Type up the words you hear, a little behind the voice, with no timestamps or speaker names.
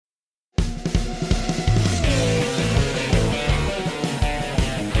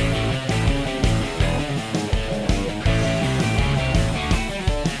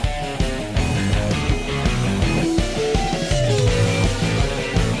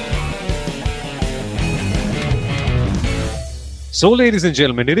So, ladies and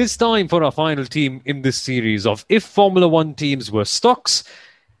gentlemen, it is time for our final team in this series of If Formula One teams were stocks.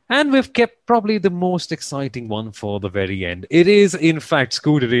 And we've kept probably the most exciting one for the very end. It is, in fact,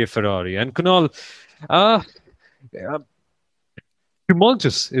 Scuderia Ferrari. And Kunal, uh, uh,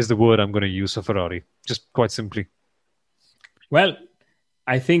 tumultuous is the word I'm going to use for Ferrari, just quite simply. Well,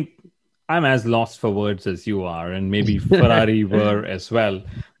 I think I'm as lost for words as you are, and maybe Ferrari were as well.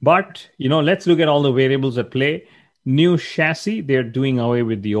 But, let's look at all the variables at play. New chassis, they're doing away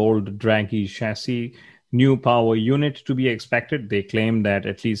with the old draggy chassis. New power unit to be expected. They claim that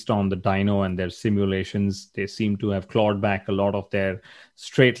at least on the dyno and their simulations, they seem to have clawed back a lot of their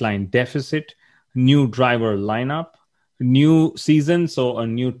straight line deficit. New driver lineup, new season, so a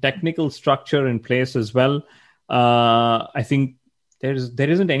new technical structure in place as well. I think there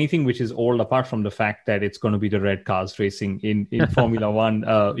isn't anything which is old apart from the fact that it's going to be the red cars racing in Formula One,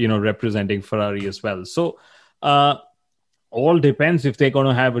 representing Ferrari as well. So all depends if they're going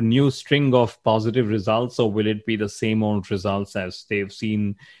to have a new string of positive results, or will it be the same old results as they've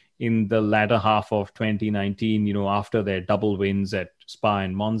seen in the latter half of 2019, after their double wins at Spa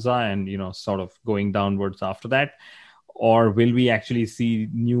and Monza, and, sort of going downwards after that. Or will we actually see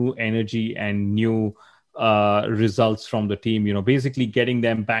new energy and new results from the team, basically getting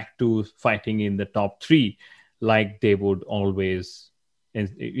them back to fighting in the top three like they would always,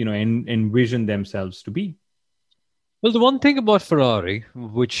 envision themselves to be. Well, the one thing about Ferrari,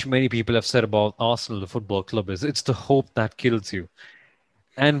 which many people have said about Arsenal, the football club, is it's the hope that kills you.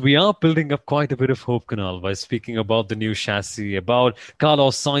 And we are building up quite a bit of hope, Canal, by speaking about the new chassis, about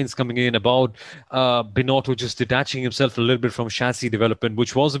Carlos Sainz coming in, about Binotto just detaching himself a little bit from chassis development,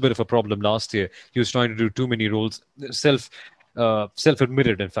 which was a bit of a problem last year. He was trying to do too many roles,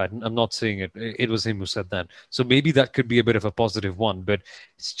 self-admitted. In fact, I'm not saying it. It was him who said that. So maybe that could be a bit of a positive one. But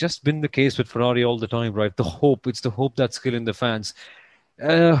it's just been the case with Ferrari all the time, right? It's the hope that's killing the fans.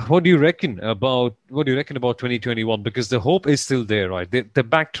 What do you reckon about 2021? Because the hope is still there, right? They're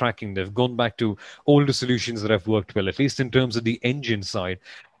backtracking. They've gone back to older solutions that have worked well, at least in terms of the engine side.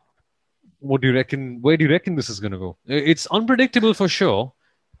 What do you reckon? Where do you reckon this is going to go? It's unpredictable for sure,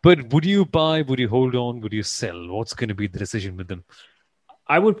 but would you buy? Would you hold on? Would you sell? What's going to be the decision with them?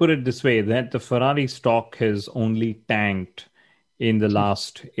 I would put it this way, that the Ferrari stock has only tanked in the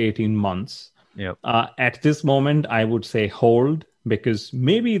last 18 months. Yeah. At this moment, I would say hold, because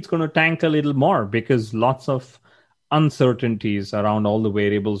maybe it's going to tank a little more, because lots of uncertainties around all the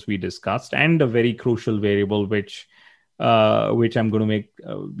variables we discussed, and a very crucial variable which I'm going to make,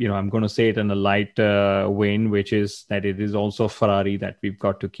 I'm going to say it in a light vein, which is that it is also Ferrari that we've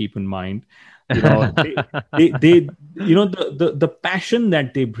got to keep in mind. They the passion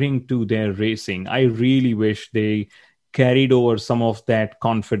that they bring to their racing, I really wish they carried over some of that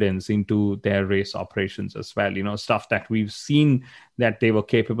confidence into their race operations as well. Stuff that we've seen that they were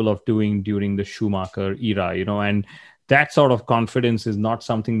capable of doing during the Schumacher era, and that sort of confidence is not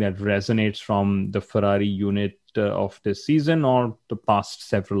something that resonates from the Ferrari unit of this season or the past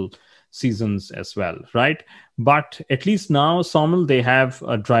several seasons as well, right? But at least now, Sommel, they have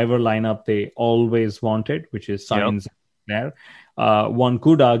a driver lineup they always wanted, which is Yep. Sainz there. One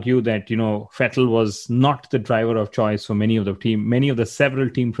could argue that Vettel was not the driver of choice for many of the several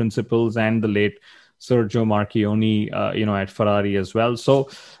team principals, and the late Sergio Marchionne, at Ferrari as well. So,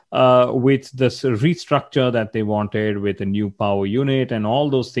 with this restructure that they wanted, with a new power unit and all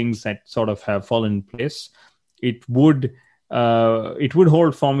those things that sort of have fallen in place, it would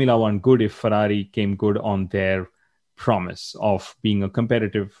hold Formula One good if Ferrari came good on their promise of being a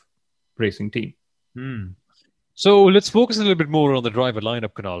competitive racing team. Hmm. So let's focus a little bit more on the driver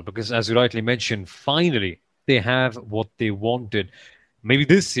lineup, Canal, because as you rightly mentioned, finally they have what they wanted. Maybe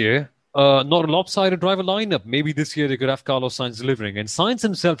this year, not a lopsided driver lineup. Maybe this year they could have Carlos Sainz delivering. And Sainz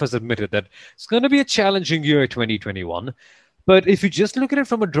himself has admitted that it's going to be a challenging year, 2021. But if you just look at it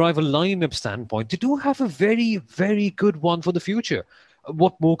from a driver lineup standpoint, they do have a very, very good one for the future.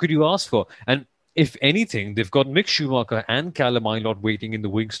 What more could you ask for? And if anything, they've got Mick Schumacher and Callum Ilott waiting in the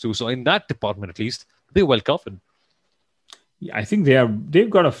wings too. So in that department, at least, they're well covered. Yeah, I think they've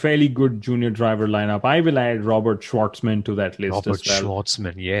got a fairly good junior driver lineup. I will add Robert Schwartzman to that list Robert as well.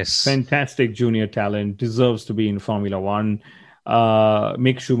 Schwartzman, yes. Fantastic junior talent, deserves to be in Formula One.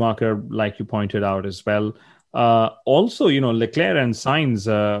 Mick Schumacher, like you pointed out as well. Also, Leclerc and Sainz,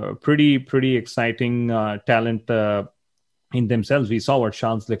 pretty exciting talent in themselves. We saw what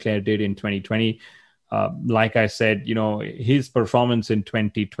Charles Leclerc did in 2020. Like I said, his performance in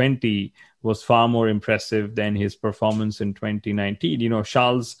 2020 was far more impressive than his performance in 2019.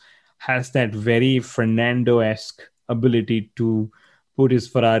 Charles has that very Fernando-esque ability to put his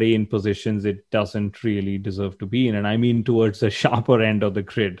Ferrari in positions it doesn't really deserve to be in. And I mean towards the sharper end of the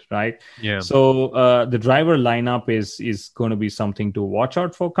grid, right? Yeah. So the driver lineup is going to be something to watch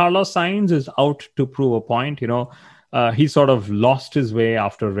out for. Carlos Sainz is out to prove a point. He sort of lost his way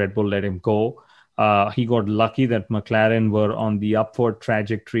after Red Bull let him go. He got lucky that McLaren were on the upward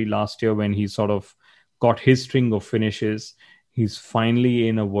trajectory last year when he sort of got his string of finishes. He's finally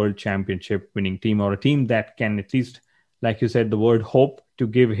in a world championship winning team, or a team that can at least, like you said, the word hope, to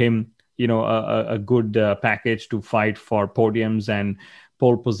give him, a good package to fight for podiums and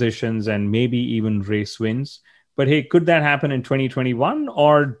pole positions and maybe even race wins. But hey, could that happen in 2021,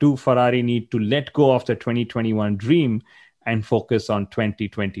 or do Ferrari need to let go of the 2021 dream and focus on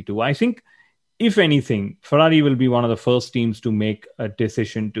 2022? I think, if anything, Ferrari will be one of the first teams to make a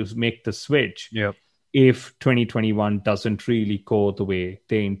decision to make the switch Yeah. if 2021 doesn't really go the way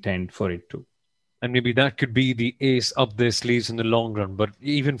they intend for it to. And maybe that could be the ace up their sleeves in the long run. But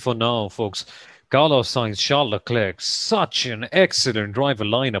even for now, folks, Carlos Sainz, Charles Leclerc, such an excellent driver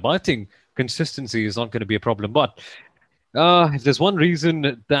lineup. I think consistency is not going to be a problem. But if there's one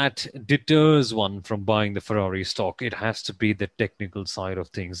reason that deters one from buying the Ferrari stock, it has to be the technical side of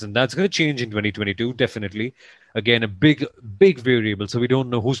things. And that's going to change in 2022, definitely. Again, a big, big variable. So we don't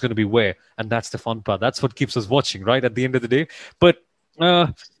know who's going to be where. And that's the fun part. That's what keeps us watching, right? At the end of the day. But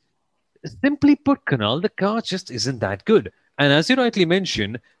simply put, Kunal, the car just isn't that good. And as you rightly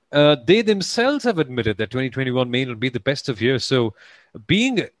mentioned, they themselves have admitted that 2021 may not be the best of years. So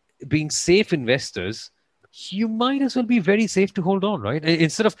being safe investors, you might as well be very safe to hold on, right?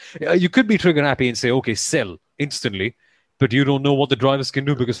 Instead of, you could be trigger happy and say, okay, sell instantly, but you don't know what the drivers can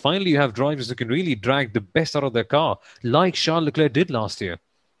do, because finally you have drivers who can really drag the best out of their car, like Charles Leclerc did last year.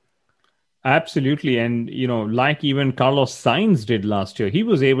 Absolutely. And, like even Carlos Sainz did last year, he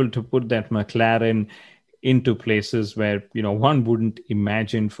was able to put that McLaren into places where, one wouldn't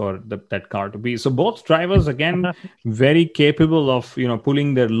imagine for that car to be. So both drivers, again, very capable of,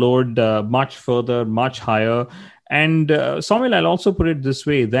 pulling their load much further, much higher. And Soumil, I'll also put it this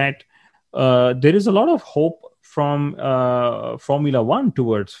way, that there is a lot of hope from Formula One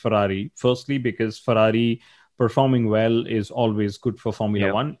towards Ferrari. Firstly, because Ferrari performing well is always good for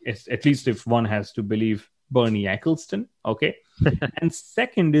Formula One, at least if one has to believe Bernie Ecclestone. Okay. And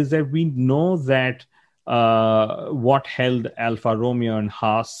second is that we know that what held Alfa Romeo and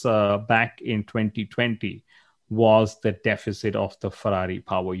Haas back in 2020 was the deficit of the Ferrari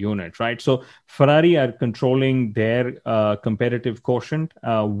power unit, right? So Ferrari are controlling their competitive quotient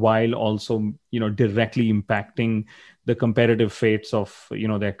while also, directly impacting the competitive fates of,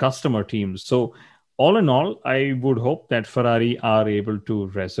 their customer teams. So all in all, I would hope that Ferrari are able to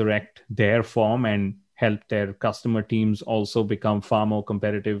resurrect their form and help their customer teams also become far more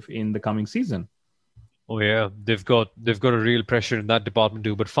competitive in the coming season. Oh yeah, they've got a real pressure in that department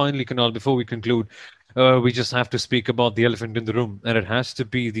too. But finally, Kunal, before we conclude, we just have to speak about the elephant in the room, and it has to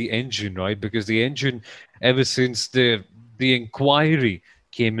be the engine, right? Because the engine, ever since the inquiry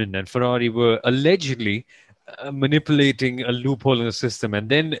came in, and Ferrari were allegedly manipulating a loophole in the system, and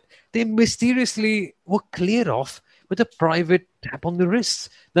then they mysteriously were cleared off with a private tap on the wrist.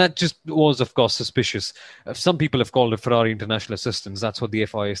 That just was, of course, suspicious. Some people have called it Ferrari International Assistance. That's what the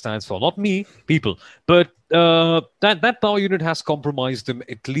FIA stands for. Not me, people. But that power unit has compromised them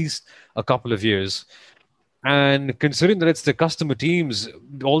at least a couple of years. And considering that it's the customer teams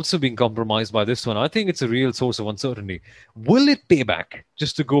also being compromised by this one, I think it's a real source of uncertainty. Will it pay back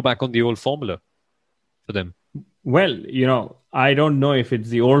just to go back on the old formula for them? Well, I don't know if it's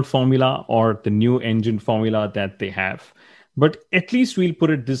the old formula or the new engine formula that they have. But at least we'll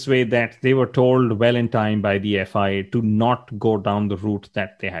put it this way, that they were told well in time by the FIA to not go down the route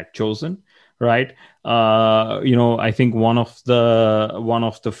that they had chosen, right? I think one of the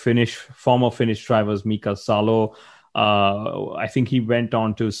former Finnish drivers, Mika Salo, I think he went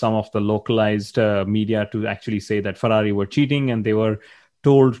on to some of the localized media to actually say that Ferrari were cheating and they were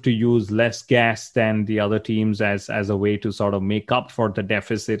told to use less gas than the other teams as a way to sort of make up for the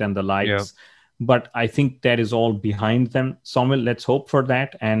deficit and the likes. Yeah. But I think that is all behind them. Soumil, let's hope for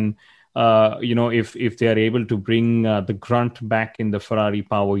that. And if they are able to bring the grunt back in the Ferrari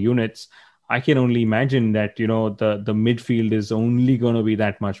power units, I can only imagine that the midfield is only going to be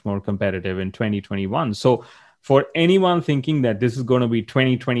that much more competitive in 2021. So for anyone thinking that this is going to be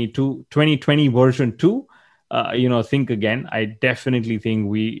 2020 version 2, think again. I definitely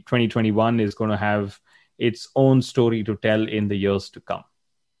think 2021 is going to have its own story to tell in the years to come.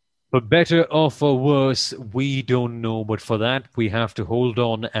 For better or for worse, we don't know. But for that, we have to hold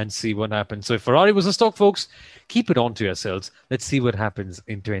on and see what happens. So if Ferrari was a stock, folks, keep it on to yourselves. Let's see what happens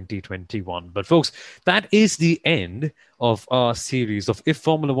in 2021. But folks, that is the end of our series of if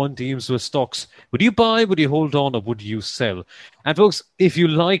Formula One teams were stocks. Would you buy, would you hold on, or would you sell? And folks, if you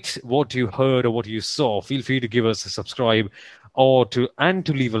liked what you heard or what you saw, feel free to give us a subscribe or to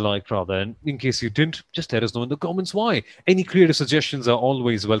leave a like rather. And in case you didn't, just let us know in the comments why. Any creative suggestions are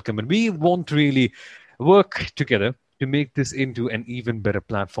always welcome, and we want to really work together to make this into an even better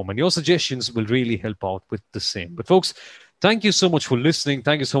platform. And your suggestions will really help out with the same. But folks, thank you so much for listening.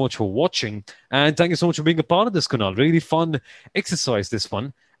 Thank you so much for watching, and thank you so much for being a part of this canal. Really fun exercise, this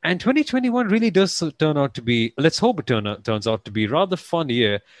one. And 2021 really does turn out to be, let's hope it turns out to be rather fun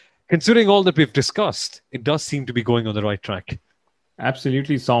year. Considering all that we've discussed, it does seem to be going on the right track.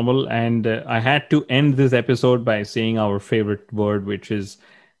 Absolutely, Somal. And I had to end this episode by saying our favorite word, which is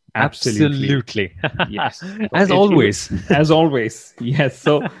absolutely. Yes. So As always. As always. Yes.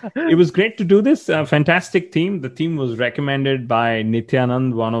 So it was great to do this. Fantastic theme. The theme was recommended by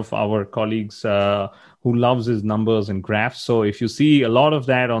Nityanand, one of our colleagues who loves his numbers and graphs. So if you see a lot of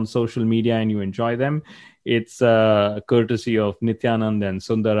that on social media and you enjoy them, it's courtesy of Nityanand and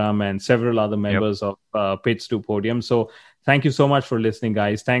Sundaram and several other members of Pitch to Podium. So thank you so much for listening,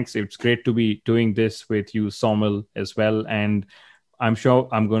 guys. Thanks. It's great to be doing this with you, Somil, as well. And I'm sure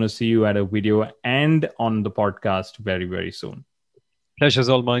I'm going to see you at a video and on the podcast very, very soon. Pleasure's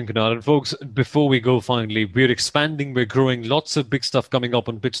all mine, Kunal. And folks, before we go finally, we're expanding, we're growing, lots of big stuff coming up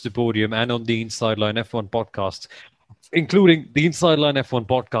on Pitch to Podium and on the Inside Line F1 podcast, including the Inside Line F1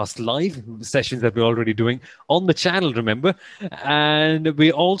 podcast live sessions that we're already doing on the channel, remember? And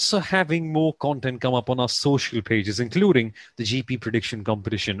we're also having more content come up on our social pages, including the GP prediction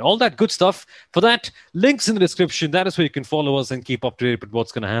competition. All that good stuff. For that, links in the description. That is where you can follow us and keep up to date with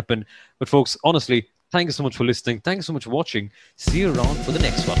what's going to happen. But folks, honestly, thank you so much for listening. Thank you so much for watching. See you around for the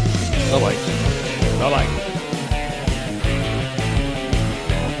next one. Bye-bye. Bye-bye.